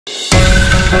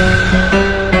Hey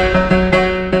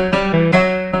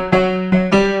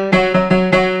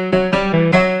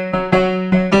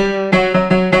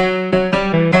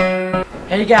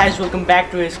guys, welcome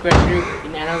back to ASquare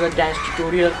in another dance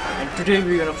tutorial, and today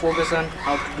we're gonna focus on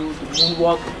how to do the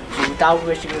moonwalk. So without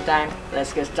wasting your time,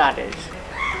 let's get started.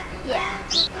 Yeah.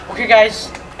 Okay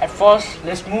guys, at first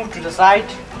let's move to the side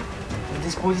in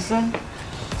this position.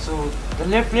 So the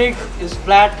left leg is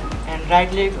flat and right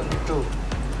leg on the toe.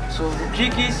 So the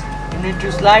trick is you need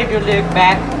to slide your leg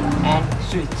back and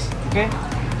switch. Okay,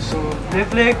 so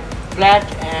left leg flat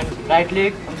and right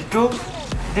leg on the toe.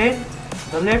 Then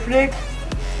the left leg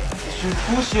you should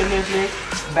push your left leg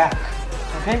back.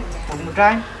 Okay, one more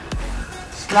time.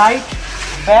 Slide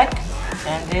back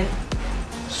and then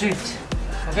switch.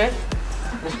 Okay,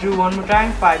 let's do one more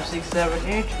time. 5, 6, 7,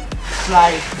 8.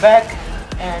 Slide back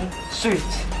and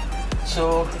switch.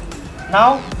 So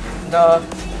now the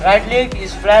right leg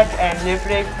is flat and left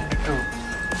leg on the toe.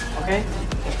 Okay,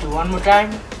 let's do one more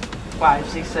time. 5,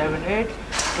 6, 7, 8.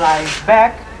 Slide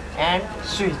back and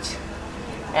switch.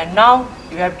 And now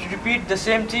you have to repeat the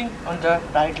same thing on the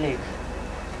right leg.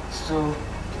 So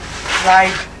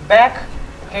slide back,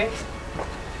 okay,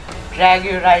 drag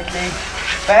your right leg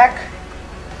back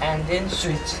and then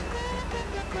switch.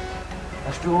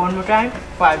 Let's do one more time.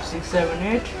 5, 6, 7,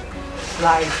 8.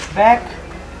 Slide back,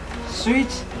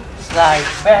 switch, slide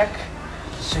back,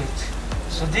 switch.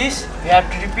 So this we have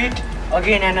to repeat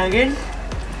again and again.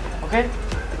 Okay,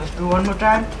 let's do one more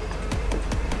time.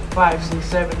 5, 6,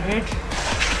 7, 8.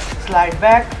 Slide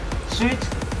back, switch,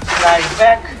 slide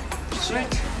back,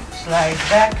 switch, slide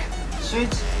back,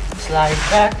 switch, slide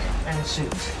back and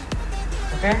switch.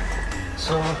 Okay,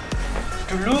 so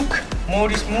to look more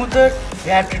smoother,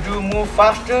 you have to do more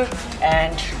faster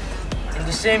and in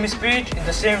the same speed, in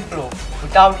the same flow,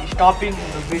 without stopping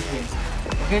in the between.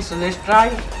 Okay, so let's try.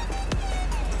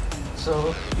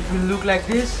 So it will look like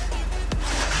this: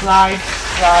 slide,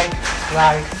 slide,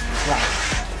 slide,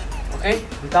 slide. Okay,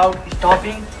 without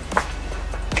stopping.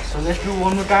 So let's do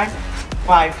one more time.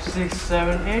 5, 6,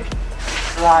 7, 8.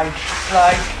 Slide,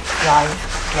 slide, slide,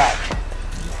 slide.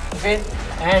 Okay,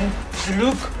 and to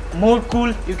look more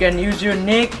cool, you can use your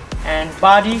neck and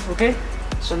body. Okay,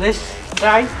 so let's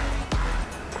try.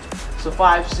 So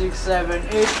 5, 6, 7,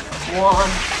 8. 1,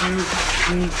 2,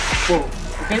 3, 4.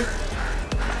 Okay,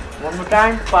 one more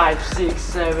time. 5, 6,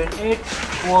 7, 8.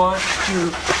 1, 2,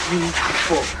 3,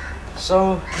 4.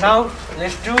 So now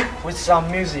let's do with some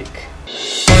music.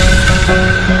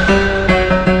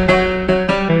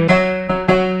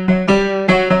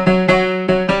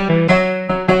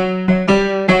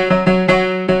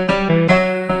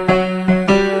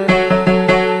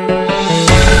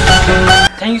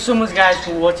 Thank you so much guys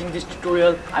for watching this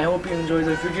tutorial. I hope you enjoyed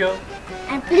the video.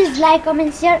 And please like,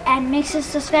 comment, share and make sure to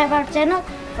subscribe our channel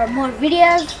for more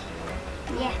videos.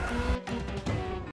 Yeah.